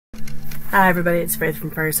Hi everybody, it's Faith from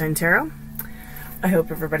FireSign Tarot. I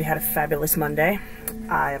hope everybody had a fabulous Monday.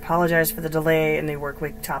 I apologize for the delay in the work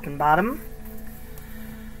week top and bottom.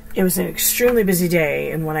 It was an extremely busy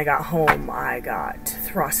day, and when I got home, I got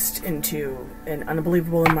thrust into an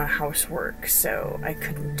unbelievable amount of housework, so I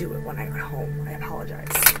couldn't do it when I got home. I apologize.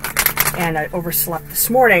 And I overslept this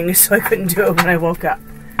morning, so I couldn't do it when I woke up.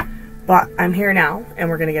 But I'm here now, and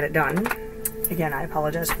we're going to get it done. Again, I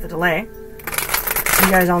apologize for the delay. You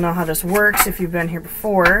guys all know how this works if you've been here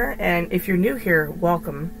before, and if you're new here,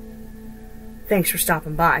 welcome. Thanks for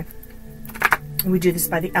stopping by. We do this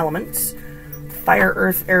by the elements: fire,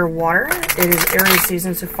 earth, air, water. It is Aries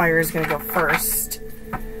season, so fire is going to go first.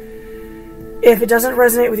 If it doesn't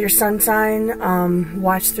resonate with your sun sign,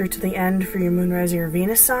 watch through to the end for your moon, rising, or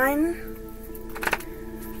Venus sign.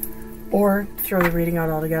 Or throw the reading out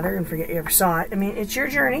altogether and forget you ever saw it. I mean, it's your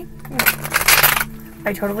journey.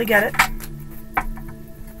 I totally get it.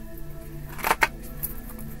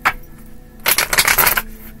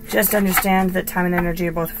 Just understand that time and energy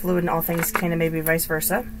are both fluid and all things can and maybe vice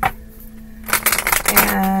versa.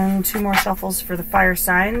 And two more shuffles for the fire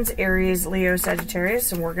signs, Aries, Leo,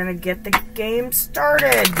 Sagittarius, and we're going to get the game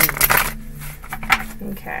started.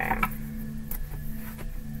 Okay.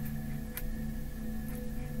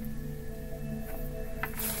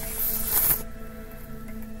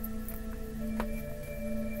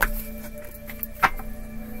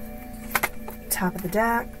 Top of the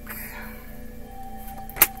deck.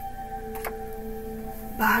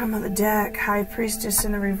 Bottom of the deck, High Priestess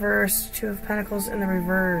in the reverse, Two of Pentacles in the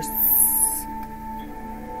reverse.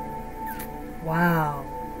 Wow.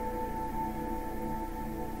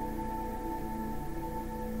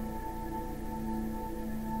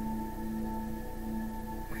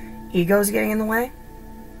 Ego's getting in the way.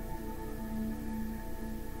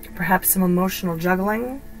 Perhaps some emotional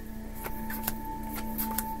juggling.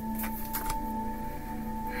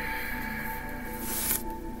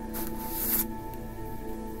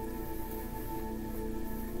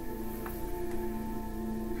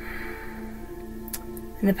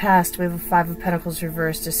 In the past, we have a Five of Pentacles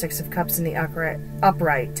reversed, a Six of Cups in the upright.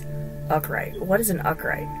 What is an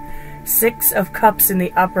upright? Six of Cups in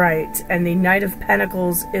the upright, and the Knight of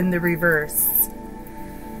Pentacles in the reverse.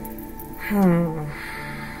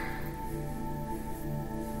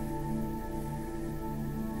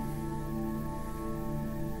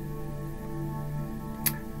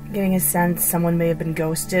 Getting a sense someone may have been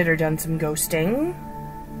ghosted or done some ghosting.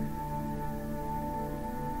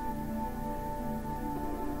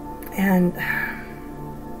 And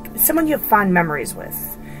someone you have fond memories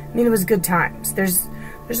with. I mean, it was good times. There's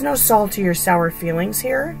no salty or sour feelings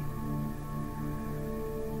here.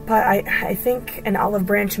 But I think an olive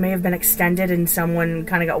branch may have been extended and someone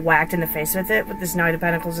kind of got whacked in the face with it, with this Knight of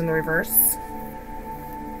Pentacles in the reverse.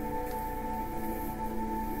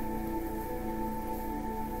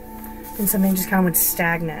 And something just kind of went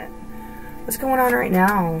stagnant. What's going on right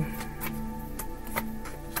now?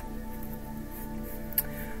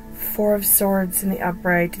 Four of Swords in the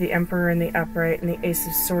upright, the Emperor in the upright, and the Ace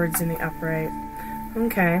of Swords in the upright.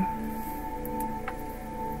 Okay.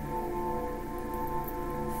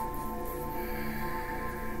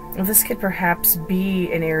 Well, this could perhaps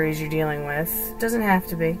be an Aries you're dealing with. It doesn't have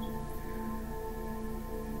to be.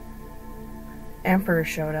 Emperor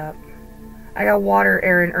showed up. I got water,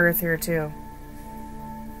 air, and earth here too.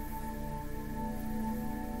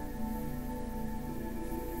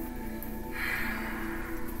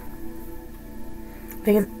 I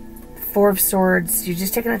think Four of Swords, you're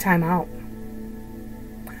just taking a time out.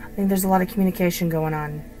 I think there's a lot of communication going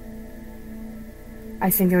on. I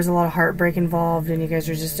think there was a lot of heartbreak involved and you guys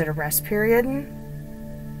are just at a rest period.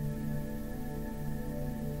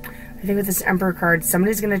 I think with this Emperor card,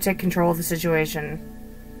 somebody's going to take control of the situation.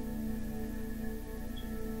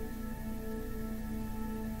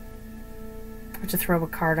 I have to throw a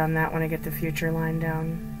card on that when I get the future line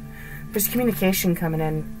down. There's communication coming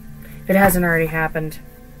in. If it hasn't already happened.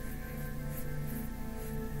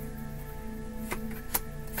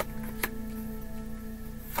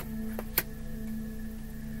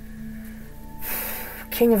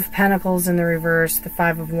 King of Pentacles in the reverse, the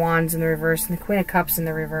Five of Wands in the reverse, and the Queen of Cups in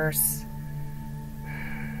the reverse.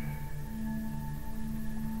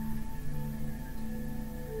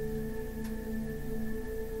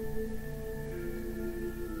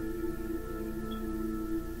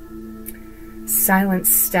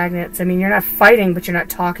 Silence stagnates. I mean, you're not fighting, but you're not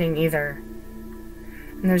talking either.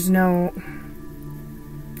 And there's no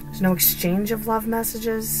exchange of love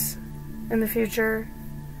messages in the future.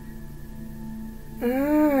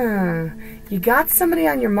 You got somebody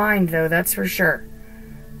on your mind, though, that's for sure.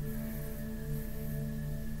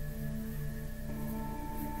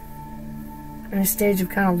 in a stage of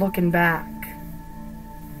kind of looking back.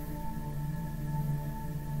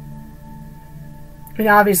 And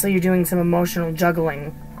obviously you're doing some emotional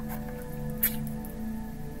juggling.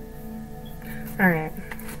 Alright,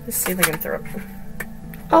 let's see if I can throw it.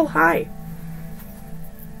 Oh, hi!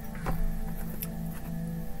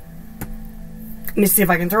 Let me see if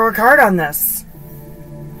I can throw a card on this.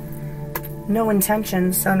 No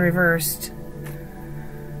intention, sun reversed.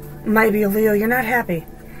 Might be a Leo, you're not happy.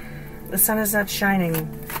 The sun is not shining.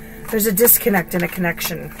 There's a disconnect in a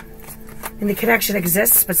connection. And the connection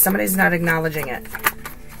exists, but somebody's not acknowledging it.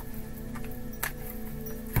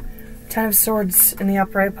 Ten of Swords in the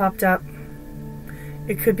upright popped up.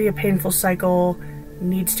 It could be a painful cycle.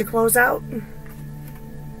 Needs to close out.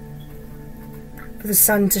 For the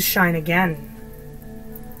sun to shine again.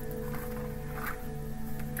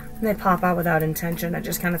 And they pop out without intention. I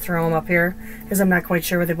just kind of throw them up here because I'm not quite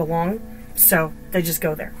sure where they belong. So they just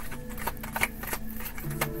go there.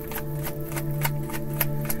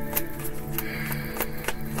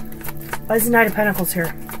 Why is the Knight of Pentacles here?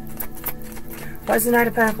 Why is the Knight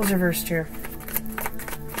of Pentacles reversed here?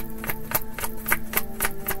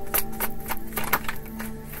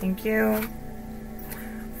 Thank you.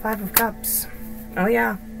 Five of Cups. Oh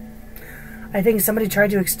yeah. I think somebody tried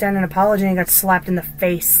to extend an apology and got slapped in the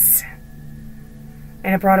face.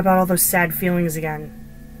 And it brought about all those sad feelings again.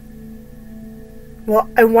 Well,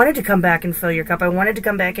 I wanted to come back and fill your cup. I wanted to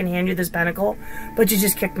come back and hand you this pentacle, but you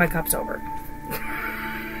just kicked my cups over.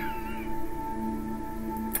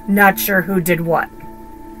 Not sure who did what.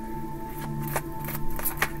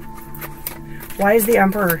 Why is the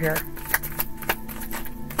Emperor here?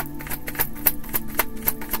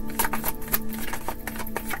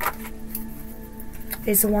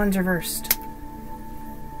 Ace of Wands reversed.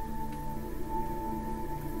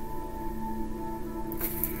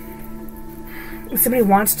 Somebody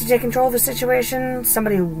wants to take control of the situation.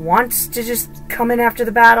 Somebody wants to just come in after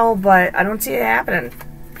the battle, but I don't see it happening.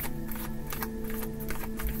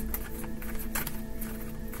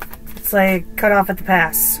 It's like cut off at the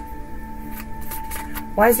pass.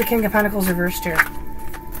 Why is the King of Pentacles reversed here?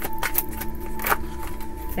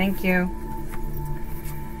 Thank you.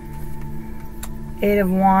 Eight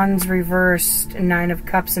of Wands reversed, and Nine of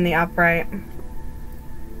Cups in the upright.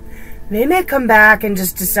 They may come back and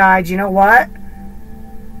just decide, you know what?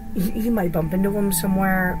 You might bump into him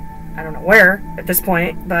somewhere. I don't know where at this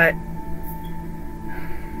point, but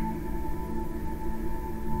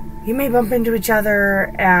you may bump into each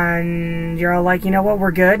other and you're all like, you know what,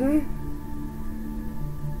 we're good.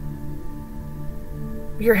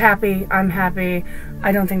 You're happy, I'm happy.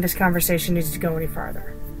 I don't think this conversation needs to go any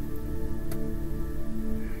farther.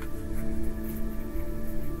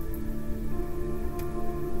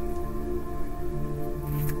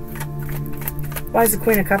 Why is the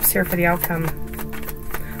Queen of Cups here for the outcome?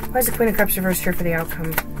 Why is the Queen of Cups reversed here for the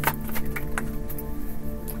outcome?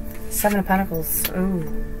 Seven of Pentacles. Ooh.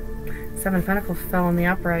 Seven of Pentacles fell in the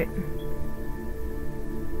upright.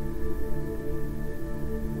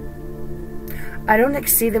 I don't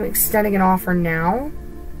see them extending an offer now,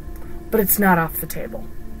 but it's not off the table.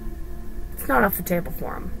 It's not off the table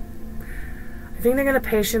for them. I think they're going to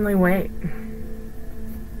patiently wait.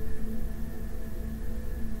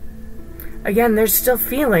 Again, there's still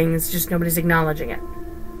feelings, just nobody's acknowledging it.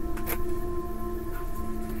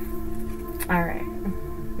 Alright.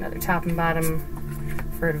 Another top and bottom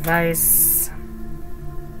for advice.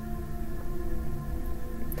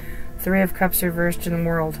 Three of Cups reversed in the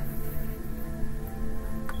world.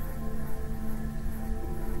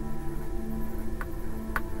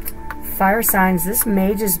 Fire signs, this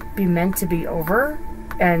may just be meant to be over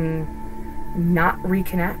and not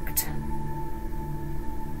reconnect.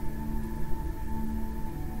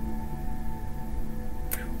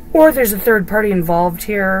 Or there's a third party involved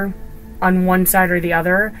here on one side or the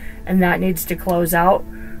other, and that needs to close out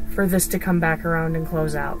for this to come back around and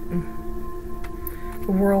close out.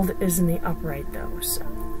 The world is in the upright though, so.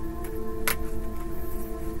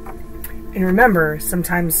 And remember,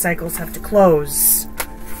 sometimes cycles have to close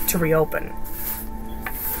to reopen.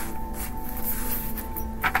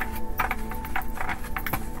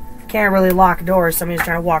 Can't really lock doors, somebody's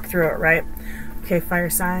trying to walk through it, right? Okay, fire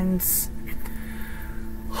signs.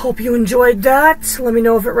 Hope you enjoyed that. Let me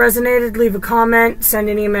know if it resonated. Leave a comment. Send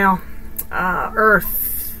an email.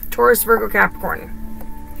 Earth. Taurus, Virgo, Capricorn.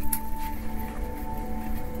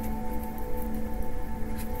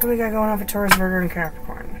 What do we got going on for Taurus, Virgo, and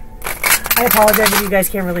Capricorn? I apologize if you guys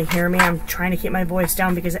can't really hear me. I'm trying to keep my voice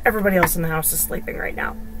down because everybody else in the house is sleeping right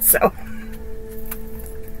now. So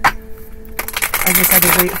I just had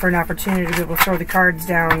to wait for an opportunity to be able to throw the cards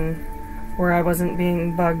down where I wasn't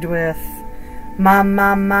being bugged with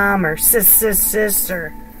mom, or sis, or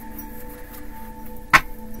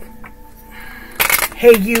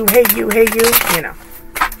hey you, you know.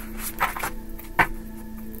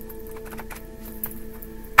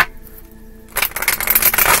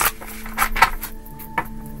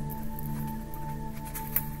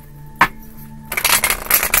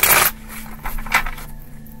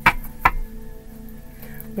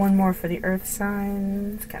 One more for the earth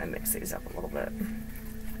signs. Kind of mix these up a little bit.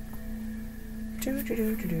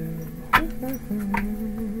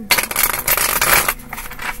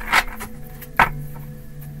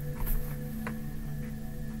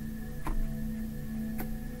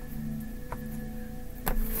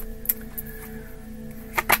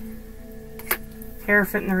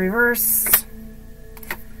 Hierophant in the reverse.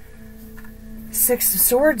 6 of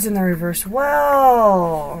Swords in the reverse.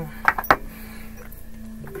 Well,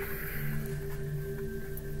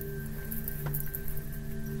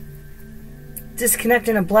 disconnect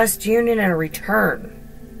in a blessed union and a return.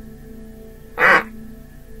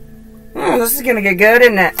 This is gonna get good,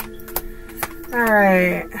 isn't it?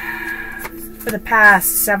 Alright. For the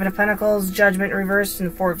past, 7 of Pentacles, Judgment reversed,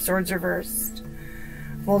 and 4 of Swords reversed.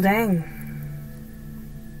 Well, dang.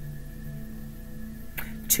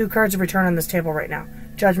 2 cards of return on this table right now.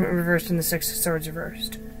 Judgment reversed and the 6 of Swords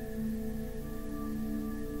reversed.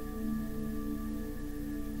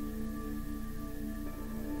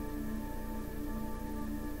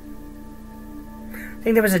 I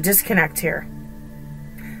think there was a disconnect here.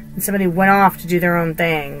 And somebody went off to do their own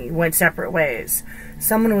thing, went separate ways.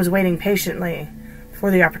 Someone was waiting patiently for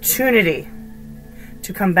the opportunity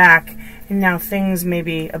to come back, and now things may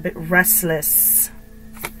be a bit restless.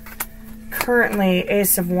 Currently,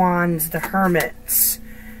 Ace of Wands, the Hermit,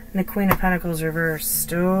 and the Queen of Pentacles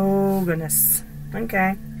reversed. Oh, goodness.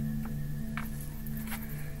 Okay.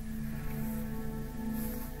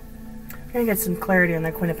 I'm going to get some clarity on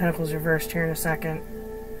that Queen of Pentacles reversed here in a second.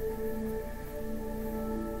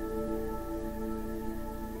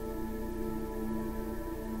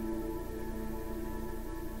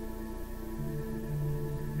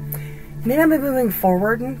 May not be moving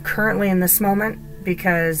forward currently in this moment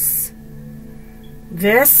because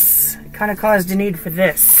this kind of caused a need for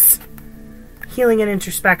this. Healing and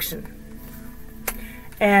introspection.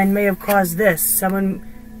 And may have caused this.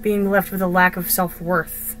 Someone being left with a lack of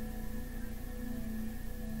self-worth.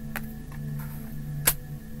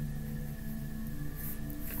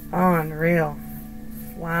 Unreal.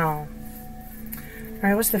 Wow.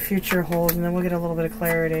 Alright, what's the future hold? And then we'll get a little bit of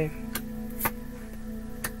clarity.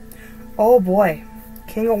 Oh boy.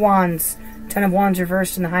 King of Wands. 10 of Wands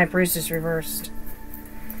reversed and the High Priestess reversed.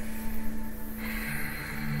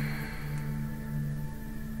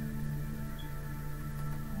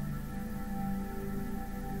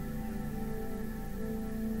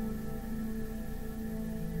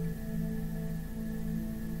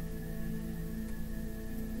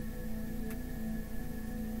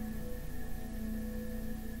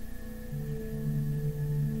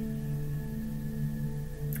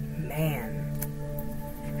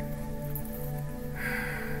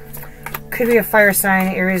 Could be a fire sign,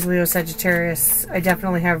 Aries, Leo, Sagittarius. I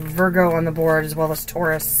definitely have Virgo on the board as well as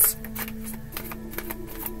Taurus.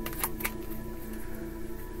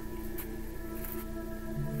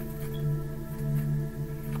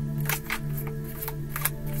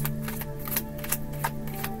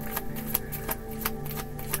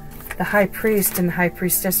 The High Priest and the High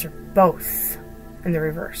Priestess are both in the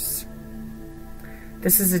reverse.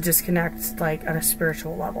 This is a disconnect, like, on a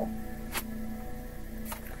spiritual level.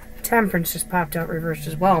 Temperance just popped out reversed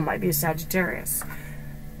as well. Might be a Sagittarius.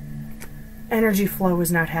 Energy flow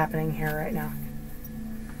is not happening here right now.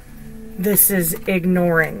 This is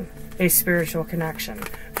ignoring a spiritual connection.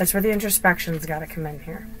 That's where the introspection's got to come in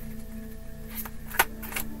here.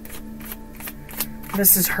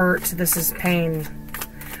 This is hurt. This is pain.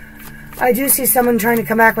 I do see someone trying to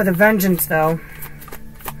come back with a vengeance, though.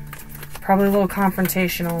 Probably a little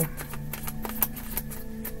confrontational.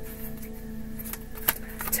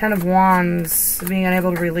 10 of Wands, being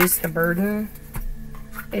unable to release the burden.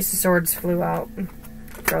 Ace of Swords flew out.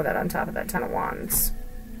 Throw that on top of that 10 of Wands.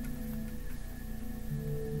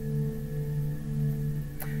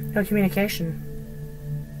 No communication.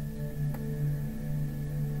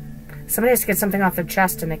 Somebody has to get something off their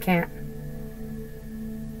chest and they can't.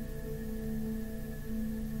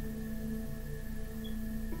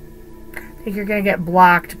 I think you're going to get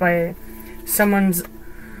blocked by someone's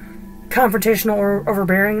confrontational or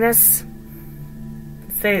overbearingness.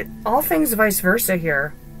 Say all things vice versa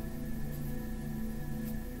here.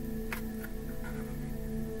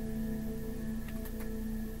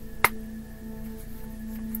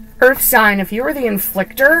 Earth sign, if you were the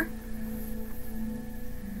inflictor,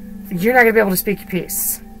 you're not going to be able to speak your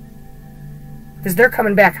piece. Because they're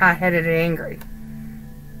coming back hot-headed and angry.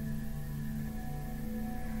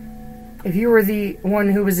 If you were the one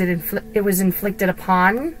who was it was inflicted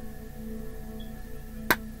upon,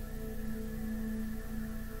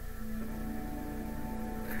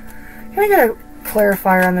 can I get a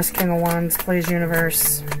clarifier on this King of Wands, please,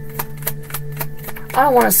 universe? I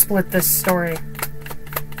don't want to split this story.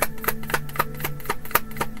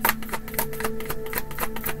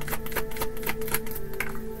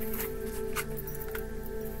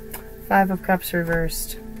 Five of Cups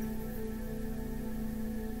reversed.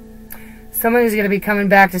 Someone is going to be coming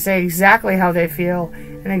back to say exactly how they feel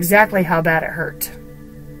and exactly how bad it hurt.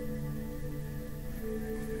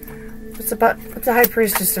 What's the High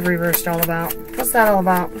Priestess of Reversed all about? What's that all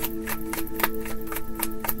about?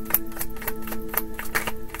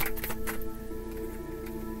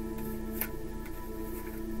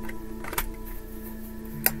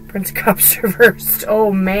 Prince of Cups reversed.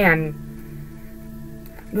 Oh man.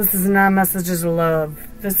 This is not messages of love.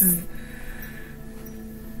 This is...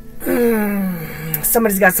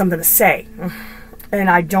 somebody's got something to say. And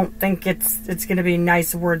I don't think it's going to be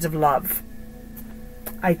nice words of love.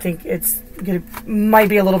 I think it's might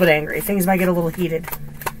be a little bit angry. Things might get a little heated.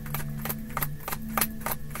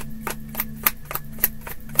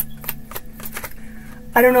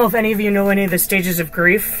 I don't know if any of you know any of the stages of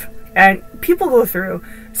grief. And people go through,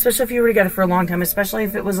 especially if you were together for a long time, especially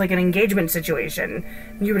if it was like an engagement situation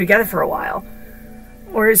and you were together for a while.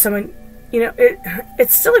 Or someone, you know,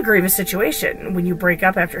 it's still a grievous situation when you break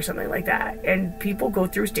up after something like that. And people go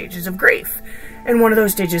through stages of grief. And one of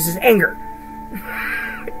those stages is anger.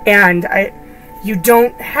 And you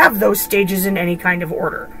don't have those stages in any kind of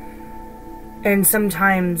order. And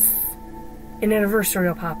sometimes an anniversary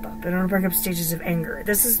will pop up and it'll bring up stages of anger.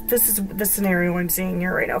 This is the scenario I'm seeing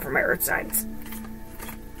here right now for my earth signs.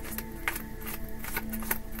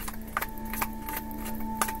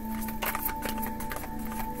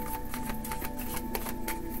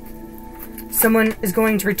 Someone is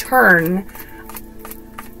going to return.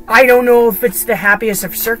 I don't know if it's the happiest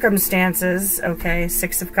of circumstances. Okay,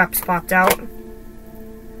 Six of Cups popped out.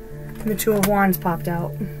 And the Two of Wands popped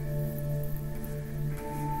out.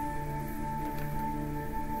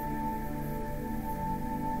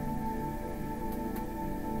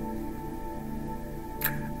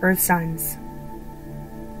 Earth signs.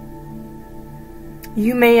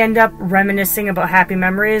 You may end up reminiscing about happy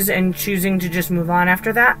memories and choosing to just move on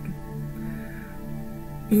after that.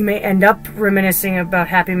 You may end up reminiscing about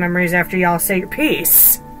happy memories after y'all say your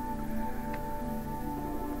piece.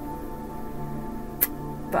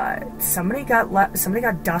 But somebody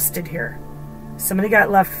got dusted here. Somebody got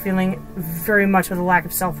left feeling very much with a lack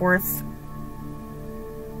of self-worth.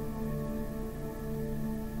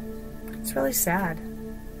 It's really sad.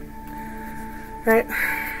 Right?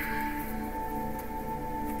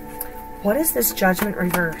 What is this Judgment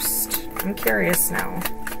reversed? I'm curious now.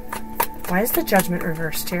 Why is the Judgment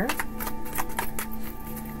reversed here?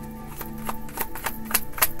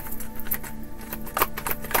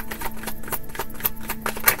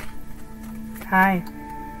 Hi.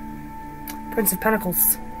 Prince of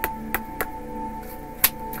Pentacles.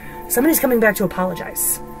 Somebody's coming back to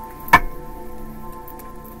apologize.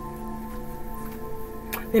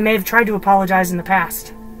 They may have tried to apologize in the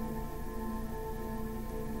past.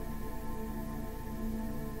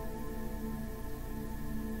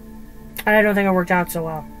 And I don't think it worked out so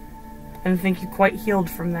well. I don't think you quite healed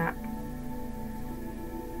from that.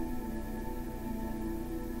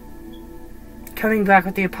 Coming back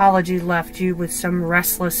with the apology left you with some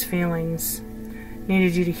restless feelings.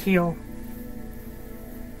 Needed you to heal.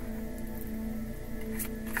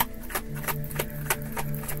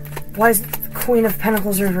 Why is the Queen of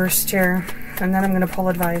Pentacles reversed here? And then I'm going to pull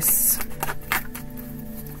advice.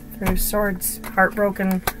 Three of Swords.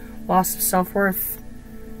 Heartbroken. Loss of self-worth.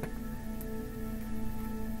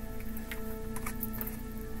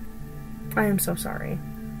 I am so sorry.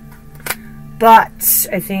 But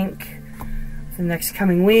I think the next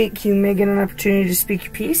coming week you may get an opportunity to speak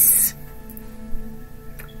your piece.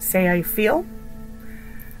 Say how you feel.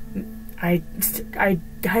 I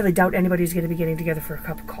highly doubt anybody's going to be getting together for a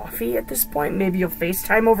cup of coffee at this point. Maybe you'll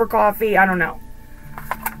FaceTime over coffee. I don't know.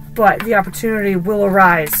 But the opportunity will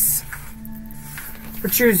arise for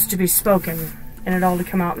truths to be spoken and it all to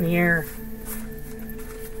come out in the air.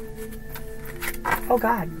 Oh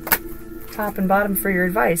God. Top and bottom for your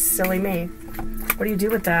advice. Silly me. What do you do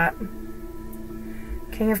with that?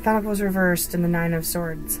 King of Pentacles reversed and the Nine of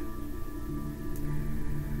Swords.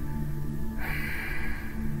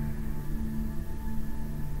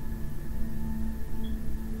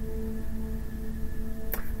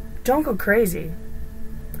 Don't go crazy.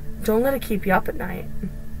 Don't let it keep you up at night.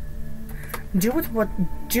 Do with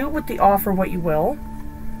the offer what you will.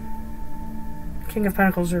 King of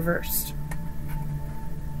Pentacles reversed.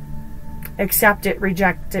 Accept it,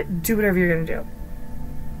 reject it, do whatever you're going to do.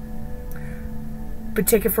 But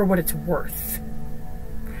take it for what it's worth.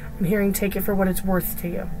 I'm hearing take it for what it's worth to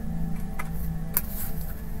you.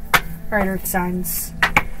 Alright, Earth signs.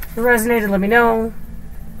 If it resonated, let me know.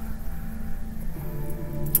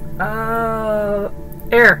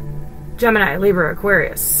 Air, Gemini, Libra,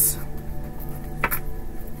 Aquarius.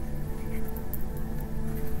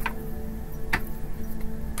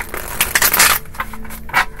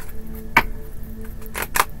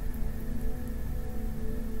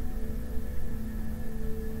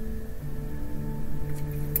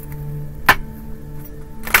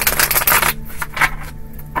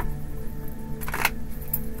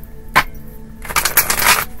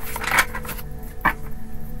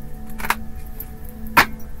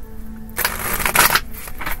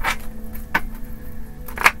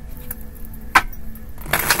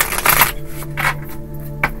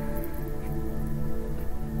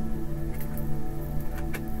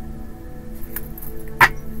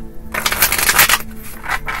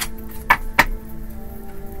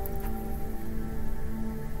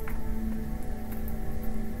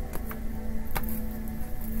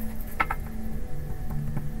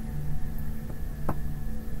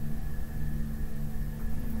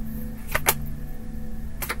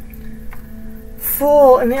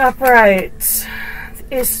 Fool in the upright.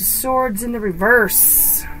 The Ace of Swords in the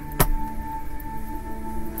reverse.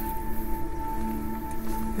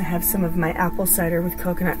 I have some of my apple cider with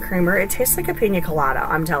coconut creamer. It tastes like a pina colada,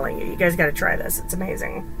 I'm telling you. You guys gotta try this. It's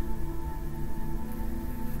amazing.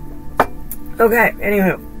 Okay,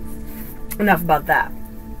 anywho. Enough about that.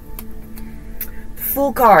 The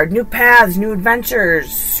Fool card. New paths, new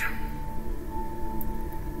adventures.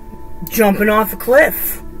 Jumping off a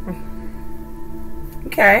cliff.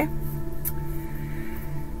 Okay.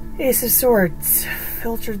 Ace of Swords.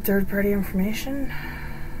 Filtered third-party information.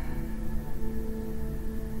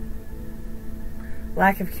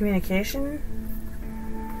 Lack of communication.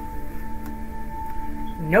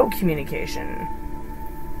 No communication.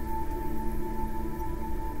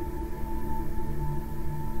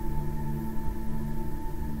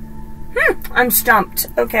 I'm stumped.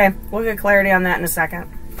 Okay, we'll get clarity on that in a second.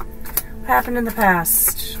 What happened in the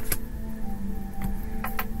past?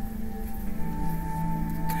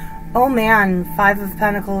 Oh man, Five of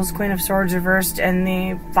Pentacles, Queen of Swords reversed, and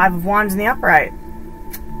the Five of Wands in the upright.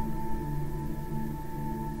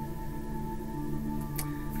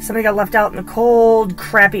 Somebody got left out in the cold,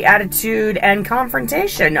 crappy attitude, and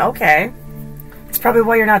confrontation. Okay. It's probably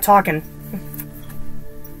why you're not talking.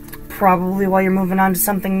 Probably why you're moving on to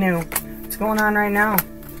something new. What's going on right now?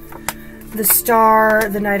 The Star,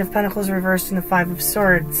 the Knight of Pentacles reversed, and the Five of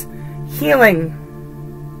Swords. Healing.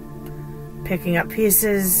 Picking up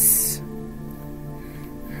pieces.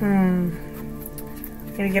 I'm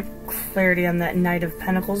gonna get clarity on that Knight of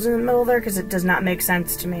Pentacles in the middle there because it does not make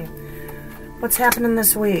sense to me. What's happening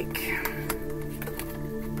this week?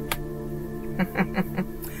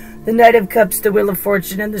 The Knight of Cups, the Wheel of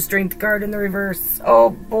Fortune, and the Strength card in the reverse. Oh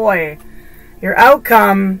boy. Your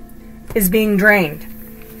outcome is being drained.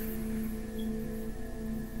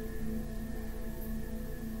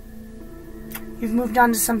 You've moved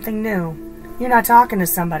on to something new. You're not talking to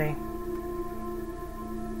somebody.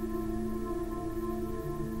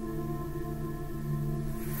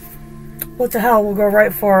 What the hell? We'll go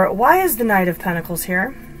right for it. Why is the Knight of Pentacles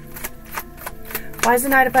here? Why is the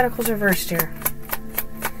Knight of Pentacles reversed here?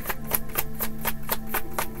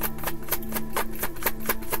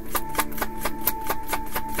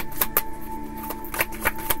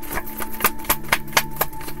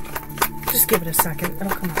 Just give it a second. It'll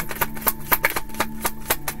come up.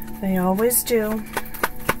 They always do.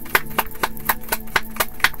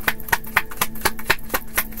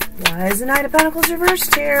 Why is the Knight of Pentacles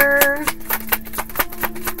reversed here?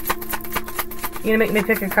 You're gonna make me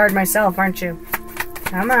pick a card myself, aren't you?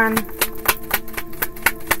 Come on.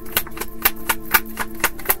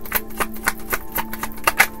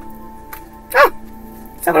 Oh!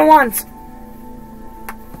 Seven of Wands.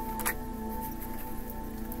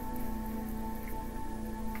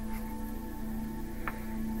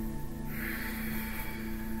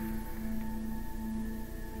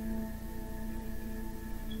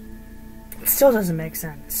 It still doesn't make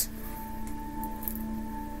sense.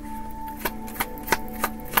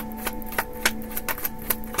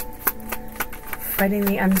 Fighting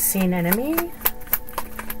the unseen enemy.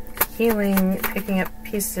 Healing, picking up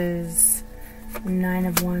pieces. Nine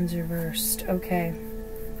of Wands reversed. Okay.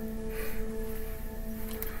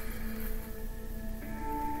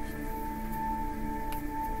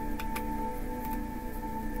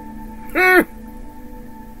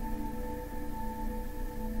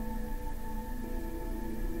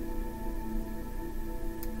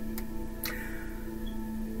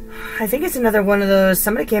 I think it's another one of those,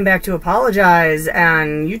 somebody came back to apologize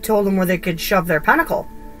and you told them where they could shove their pentacle.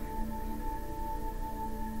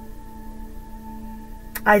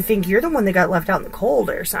 I think you're the one that got left out in the cold,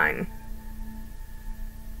 air sign.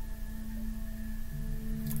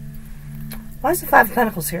 Why is the Five of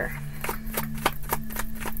Pentacles here?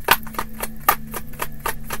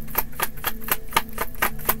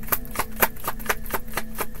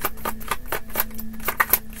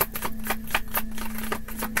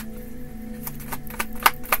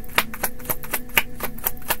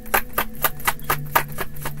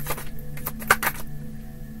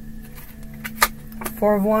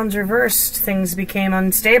 Four of Wands reversed. Things became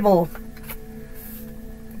unstable.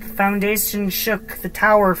 The foundation shook. The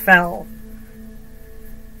tower fell.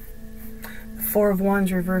 The Four of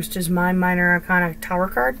Wands reversed is my minor arcana tower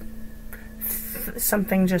card.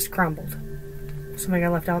 Something just crumbled. Somebody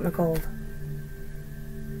got left out in the cold.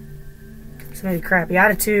 Somebody had a crappy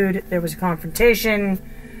attitude. There was a confrontation.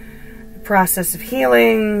 The process of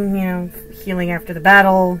healing. You know, healing after the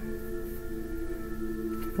battle.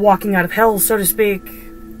 Walking out of hell, so to speak.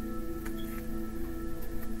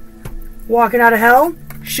 Walking out of hell,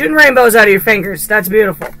 shooting rainbows out of your fingers. That's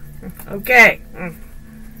beautiful. Okay.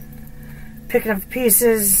 Picking up the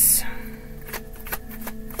pieces.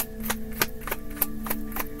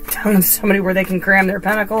 Telling somebody where they can cram their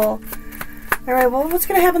pentacle. Alright, well, what's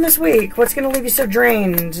going to happen this week? What's going to leave you so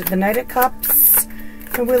drained? The Knight of Cups.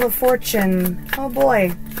 The Wheel of Fortune. Oh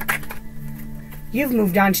boy. You've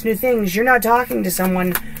moved on to new things. You're not talking to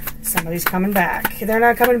someone. Somebody's coming back. They're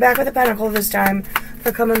not coming back with a pentacle this time.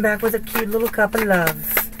 They're coming back with a cute little cup of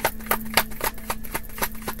love.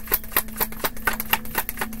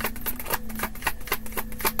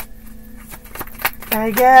 Can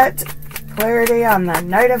I get clarity on the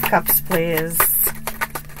Knight of Cups, please?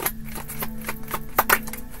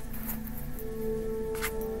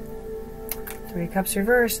 Three of Cups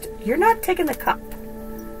reversed. You're not taking the cup.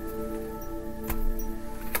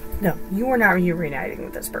 No, you are not reuniting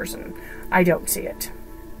with this person. I don't see it.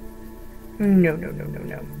 No, no, no, no,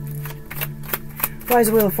 no. Why is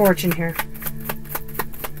the Wheel of Fortune here?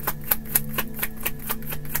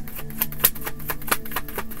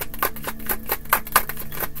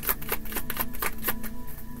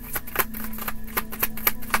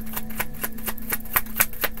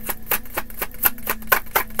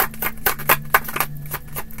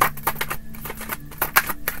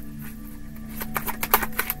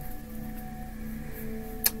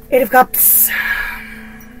 Eight of Cups.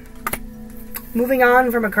 Moving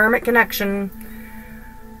on from a karmic connection.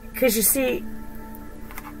 Because you see,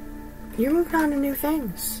 you're moving on to new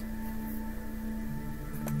things.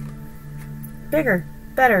 Bigger,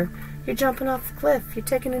 better. You're jumping off the cliff. You're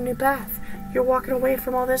taking a new path. You're walking away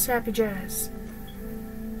from all this happy jazz.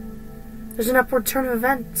 There's an upward turn of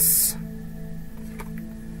events.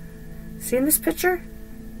 See in this picture?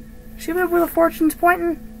 See where the Wheel of Fortune's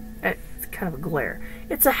pointing? It's kind of a glare.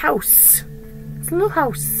 It's a house. It's a little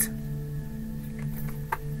house.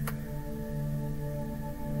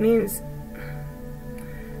 Means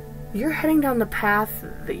you're heading down the path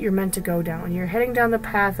that you're meant to go down. You're heading down the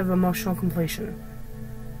path of emotional completion.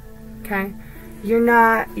 Okay? You're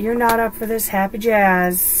not up for this happy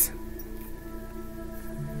jazz.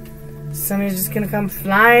 Somebody's just gonna come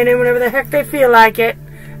flying in whenever the heck they feel like it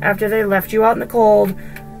after they left you out in the cold,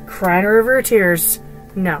 crying a river of tears.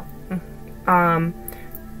 No.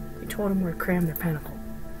 You told them where to cram their pentacle.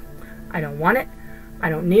 I don't want it. I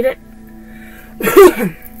don't need it.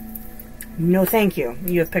 No thank you.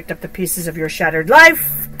 You have picked up the pieces of your shattered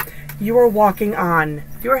life. You are walking on.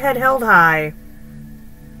 Your head held high.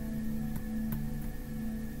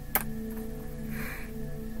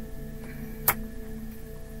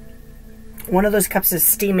 One of those cups is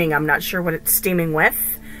steaming. I'm not sure what it's steaming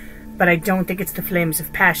with, but I don't think it's the flames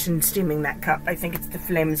of passion steaming that cup. I think it's the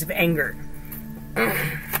flames of anger.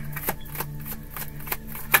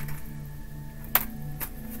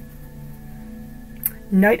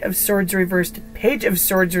 Knight of Swords reversed. Page of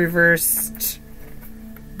Swords reversed.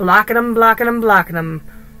 Blocking them, blocking them, blocking them.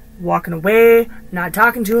 Walking away, not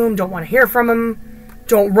talking to him, don't want to hear from him.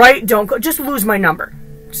 Don't write, don't go. Just lose my number.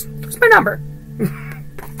 Just lose my number.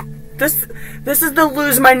 This is the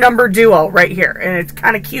lose my number duo right here. And it's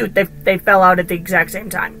kind of cute. They fell out at the exact same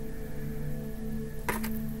time.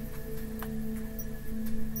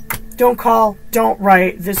 Don't call, don't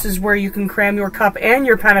write. This is where you can cram your cup and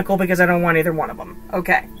your pentacle because I don't want either one of them.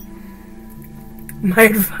 Okay. My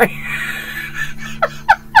advice.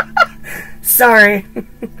 Sorry.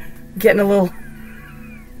 Getting a little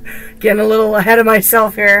ahead of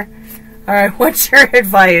myself here. Alright, what's your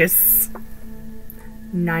advice?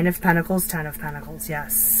 9 of Pentacles, 10 of Pentacles,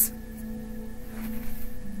 yes.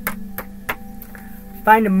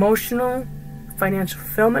 Find emotional, financial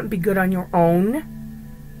fulfillment. Be good on your own.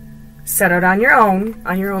 Set out on your own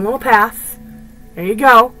little path. There you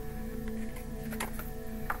go.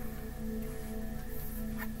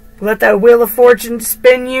 Let that wheel of fortune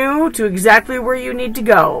spin you to exactly where you need to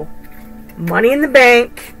go. Money in the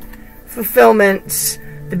bank, fulfillment,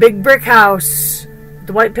 the big brick house,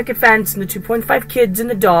 the white picket fence, and the 2.5 kids, and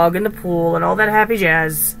the dog, and the pool, and all that happy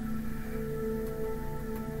jazz.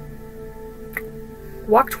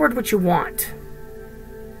 Walk toward what you want.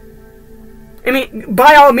 I mean,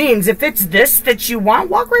 by all means, if it's this that you want,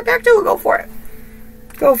 walk right back to it. Go for it.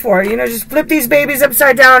 Go for it. You know, just flip these babies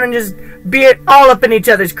upside down and just be it all up in each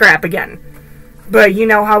other's crap again. But you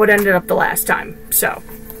know how it ended up the last time. So,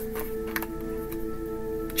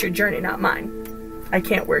 it's your journey, not mine. I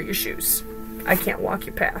can't wear your shoes. I can't walk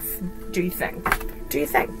your path. Do your thing. Do your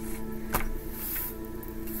thing.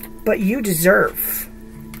 But you deserve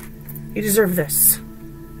this.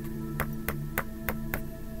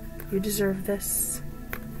 You deserve this.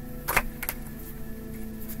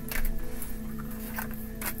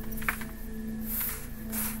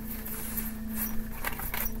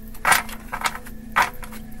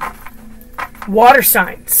 Water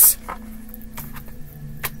signs.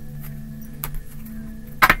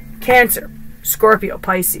 Cancer, Scorpio,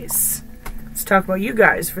 Pisces. Let's talk about you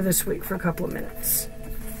guys for this week for a couple of minutes.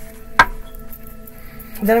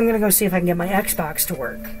 Then I'm going to go see if I can get my Xbox to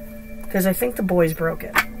work. Because I think the boys broke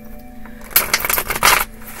it.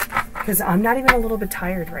 Because I'm not even a little bit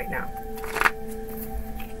tired right now.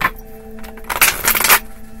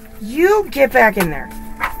 You get back in there.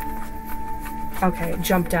 Okay, it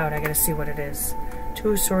jumped out. I gotta see what it is. 2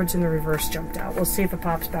 of Swords in the reverse jumped out. We'll see if it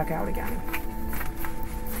pops back out again.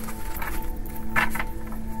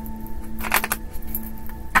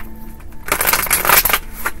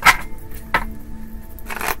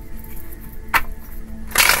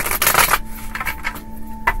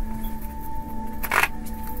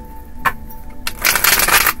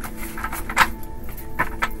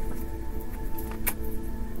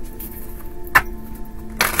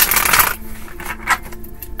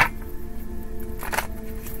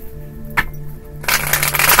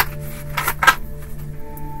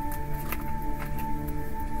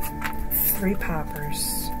 Three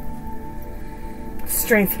poppers.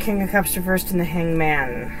 Strength, King of Cups reversed, and the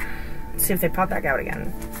Hangman. Let's see if they pop back out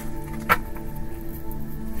again.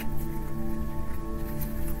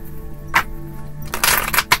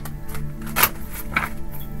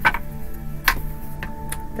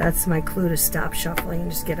 That's my clue to stop shuffling and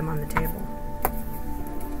just get them on the table.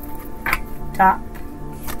 Top.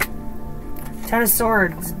 10 of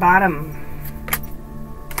Swords, bottom.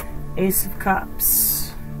 Ace of Cups.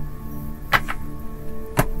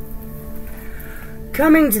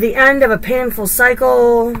 Coming to the end of a painful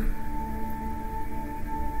cycle.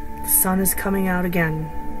 The sun is coming out again.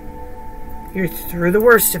 You're through the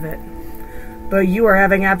worst of it. But you are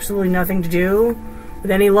having absolutely nothing to do with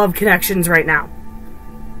any love connections right now.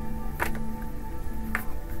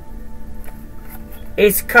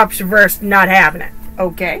 Ace of Cups reversed, not having it.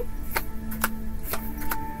 Okay.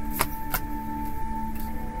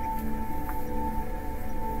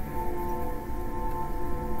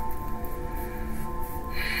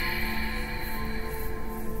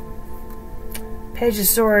 Page of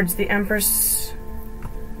Swords, the Empress,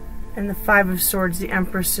 and the 5 of Swords, the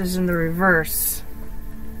Empress is in the reverse.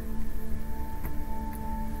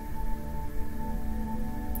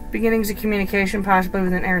 Beginnings of communication, possibly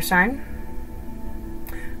with an air sign.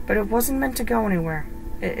 But it wasn't meant to go anywhere.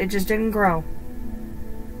 It just didn't grow.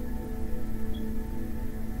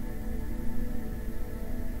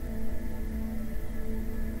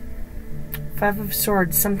 Five of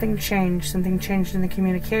Swords, something changed. Something changed in the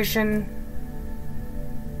communication.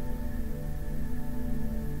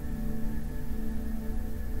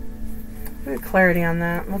 Clarity on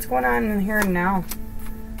that. What's going on in here and now?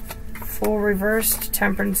 Fool reversed,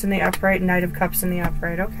 Temperance in the upright, Knight of Cups in the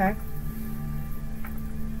upright. Okay.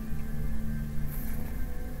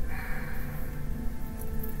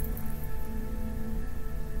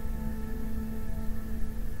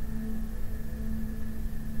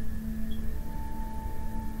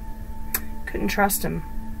 Couldn't trust him.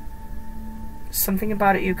 Something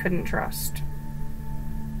about it you couldn't trust.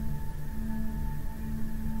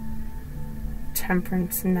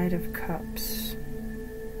 Temperance, Knight of Cups.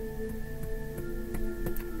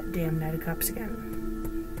 Damn Knight of Cups again.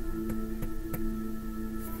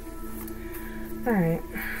 Alright.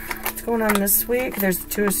 What's going on this week? There's the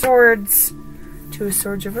 2 of Swords. 2 of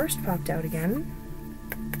Swords reversed popped out again.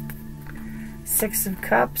 6 of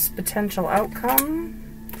Cups, potential outcome.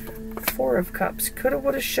 4 of Cups. Coulda,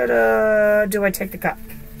 woulda, shoulda. Do I take the cup?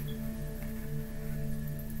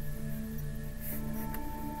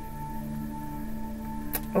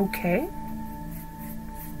 Okay.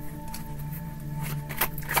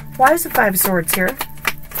 Why is the 5 of Swords here?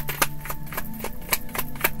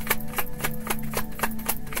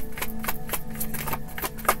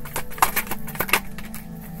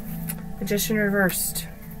 Magician reversed.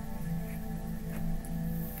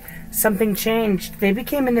 Something changed. They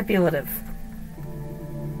became manipulative.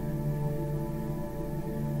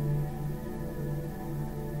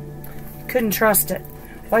 Couldn't trust it.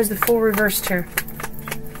 Why is the Fool reversed here?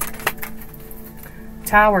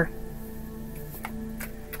 Tower.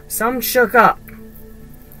 Some shook up.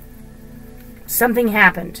 Something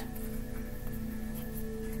happened.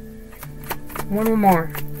 One more.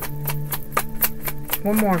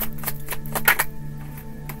 One more.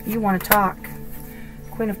 You want to talk.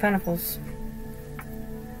 Queen of Pentacles.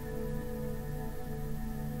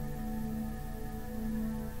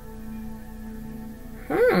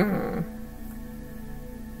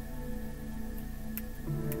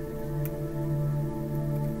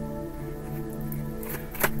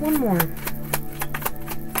 One more.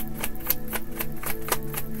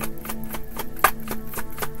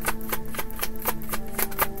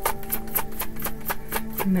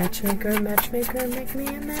 Matchmaker, matchmaker, make me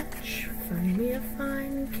a match. Find me a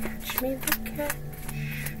find, catch me the catch.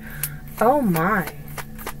 Oh my. I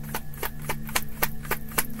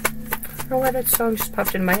don't know why that song just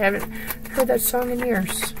popped in my head. I haven't heard that song in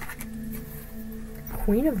years.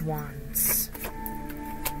 Queen of Wands.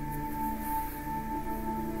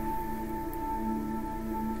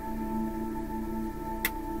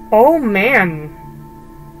 Oh man.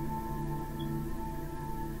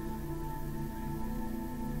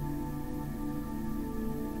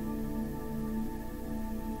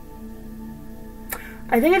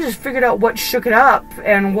 I think I just figured out what shook it up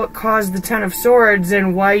and what caused the 10 of Swords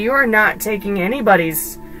and why you're not taking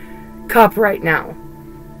anybody's cup right now.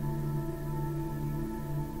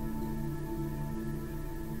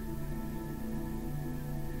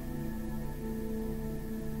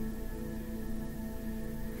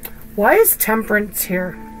 Why is Temperance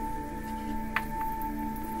here?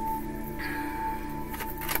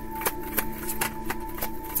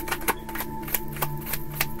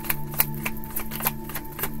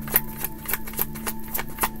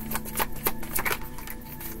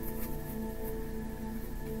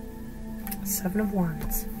 Seven of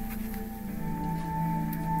Wands.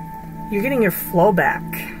 You're getting your flow back.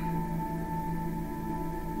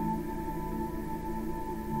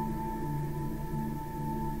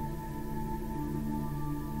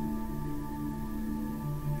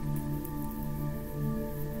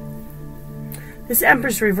 This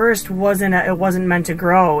Empress reversed wasn't it wasn't meant to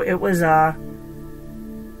grow. It was a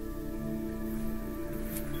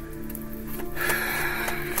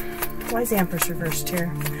why is the Empress reversed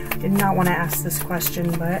here? Did not want to ask this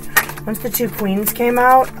question, but once the 2 Queens came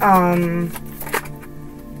out, 3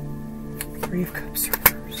 of Cups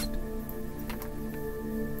reversed.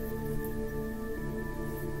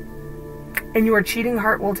 And your cheating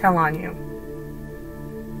heart will tell on you.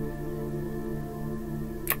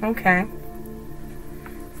 Okay.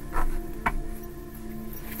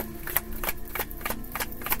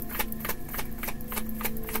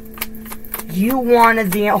 You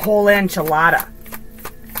wanted the whole enchilada.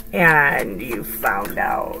 And you found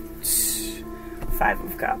out 5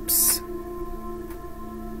 of Cups.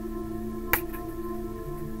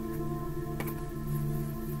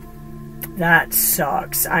 That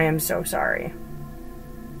sucks. I am so sorry.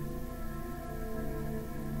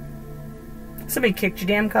 Somebody kicked your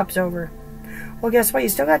damn cups over. Well, guess what? You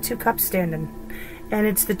still got 2 cups standing. And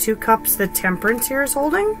it's the 2 cups that Temperance here is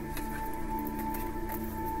holding.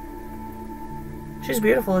 She's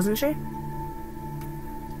beautiful, isn't she?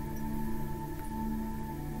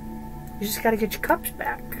 You just gotta get your cups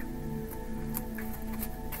back.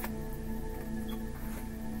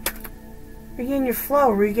 Regain your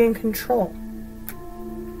flow, regain control.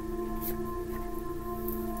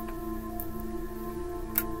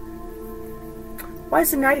 Why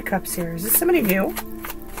is the Knight of Cups here? Is this somebody new?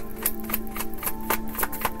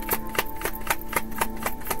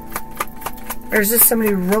 Or is this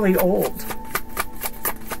somebody really old?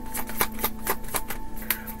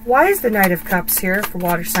 Why is the Knight of Cups here for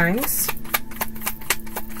water signs?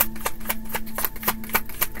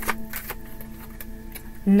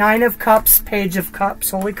 Nine of Cups, Page of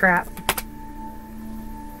Cups. Holy crap.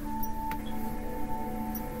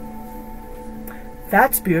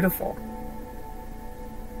 That's beautiful.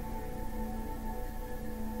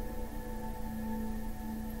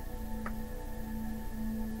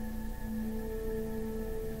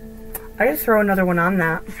 I gotta throw another one on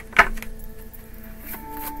that.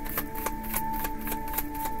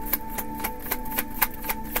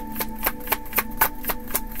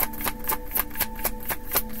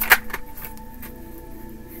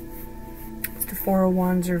 Four of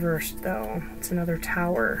Wands reversed, though. It's another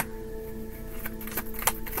Tower.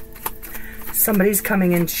 Somebody's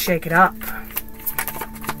coming in to shake it up.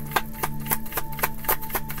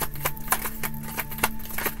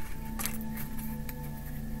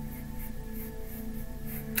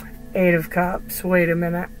 Eight of Cups. Wait a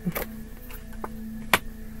minute.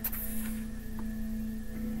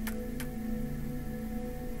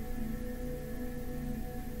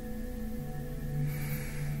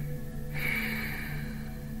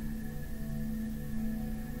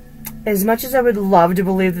 As much as I would love to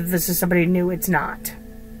believe that this is somebody new, it's not.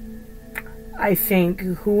 I think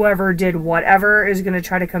whoever did whatever is going to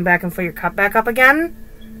try to come back and fill your cup back up again.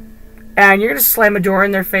 And you're going to slam a door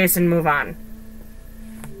in their face and move on.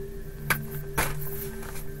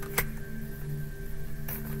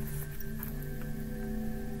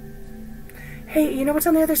 Hey, you know what's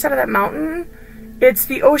on the other side of that mountain? It's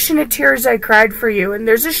the ocean of tears I cried for you. And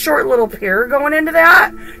there's a short little pier going into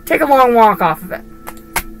that. Take a long walk off of it.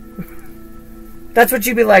 That's what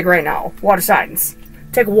you'd be like right now. Water signs.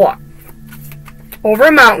 Take a walk. Over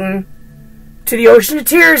a mountain to the ocean of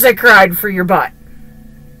tears I cried for your butt.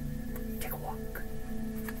 Take a walk.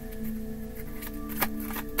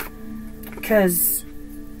 Because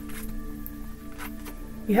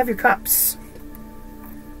you have your cups.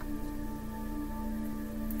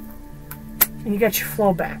 And you got your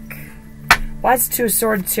flow back. Why is Two of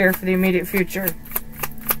Swords here for the immediate future?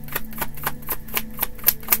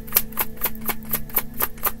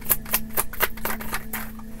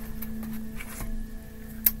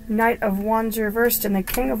 Knight of Wands reversed and the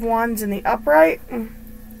King of Wands in the upright.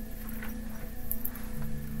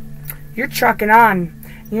 You're trucking on.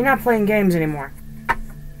 You're not playing games anymore.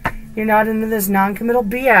 You're not into this non-committal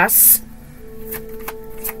BS.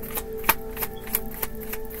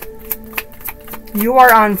 You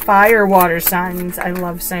are on fire, water signs. I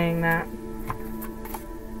love saying that.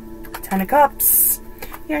 10 of Cups.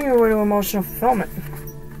 You're on your way to emotional fulfillment.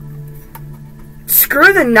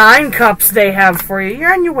 Screw the 9 cups they have for you.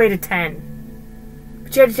 You're on your way to 10.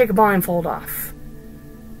 But you had to take a blindfold off.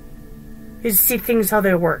 You just see things how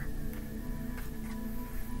they were.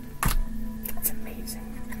 That's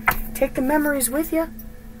amazing. Take the memories with you.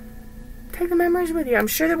 Take the memories with you. I'm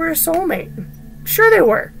sure they were a soulmate. I'm sure they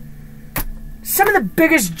were. Some of the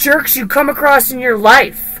biggest jerks you come across in your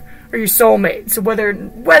life are your soulmates. So whether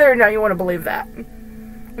or not you want to believe that.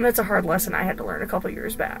 And that's a hard lesson I had to learn a couple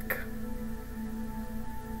years back.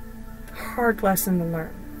 Hard lesson to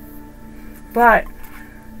learn. But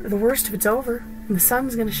the worst of it's over. And the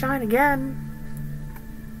sun's going to shine again.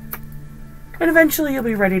 And eventually you'll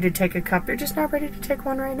be ready to take a cup. You're just not ready to take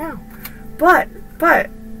one right now. But,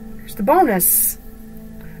 here's the bonus.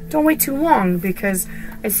 Don't wait too long, because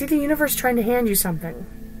I see the universe trying to hand you something.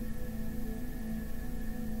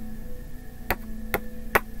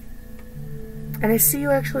 And I see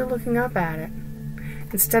you actually looking up at it,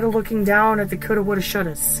 instead of looking down at the coulda, woulda,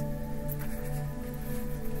 shouldas.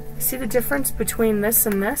 See the difference between this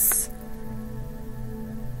and this?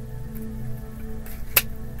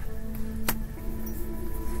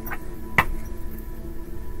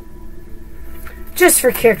 Just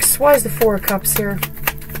for kicks, why is the 4 of Cups here?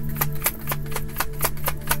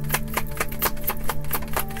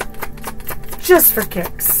 Just for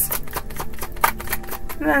kicks.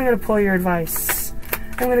 And then I'm going to pull your advice.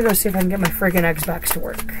 I'm going to go see if I can get my friggin' Xbox to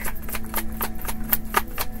work.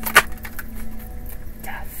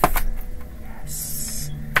 Death.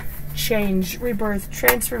 Yes. Change, rebirth,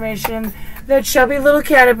 transformation. That chubby little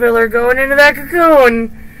caterpillar going into that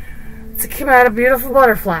cocoon to come out a beautiful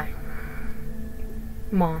butterfly.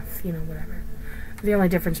 Moth, you know, whatever. The only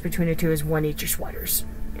difference between the two is one eats your sweaters.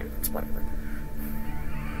 You know, it's whatever.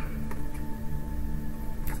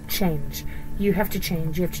 Change. You have to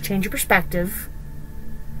change. You have to change your perspective.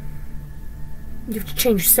 You have to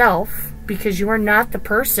change yourself, because you are not the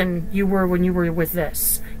person you were when you were with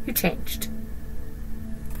this. You changed.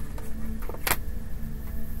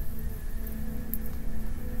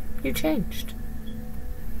 You changed.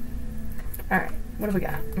 Alright, what do we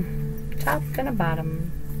got? Top and a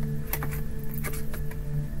bottom.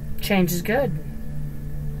 Change is good.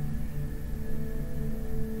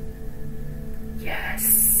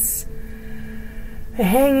 Yes. The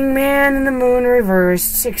Hanging Man and the Moon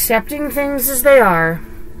reversed. Accepting things as they are.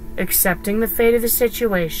 Accepting the fate of the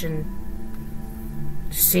situation.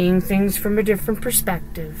 Seeing things from a different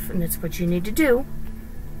perspective. And that's what you need to do.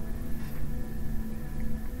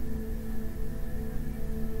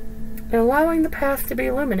 And allowing the path to be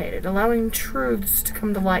illuminated. Allowing truths to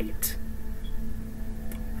come to light.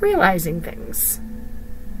 Realizing things.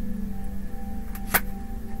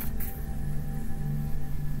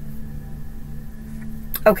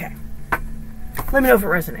 Okay. Let me know if it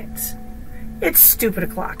resonates. It's stupid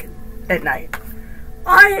o'clock at night.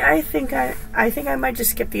 I think I might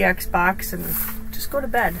just skip the Xbox and just go to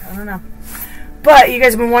bed. I don't know. But you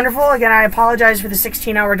guys have been wonderful. Again, I apologize for the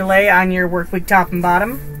 16-hour delay on your work week top and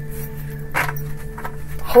bottom.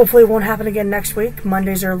 Hopefully it won't happen again next week.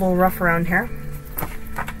 Mondays are a little rough around here.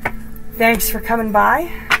 Thanks for coming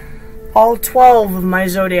by. All 12 of my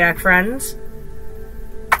Zodiac friends.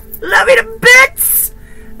 Love you to bits!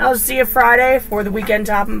 I'll see you Friday for the weekend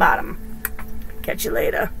top and bottom. Catch you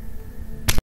later.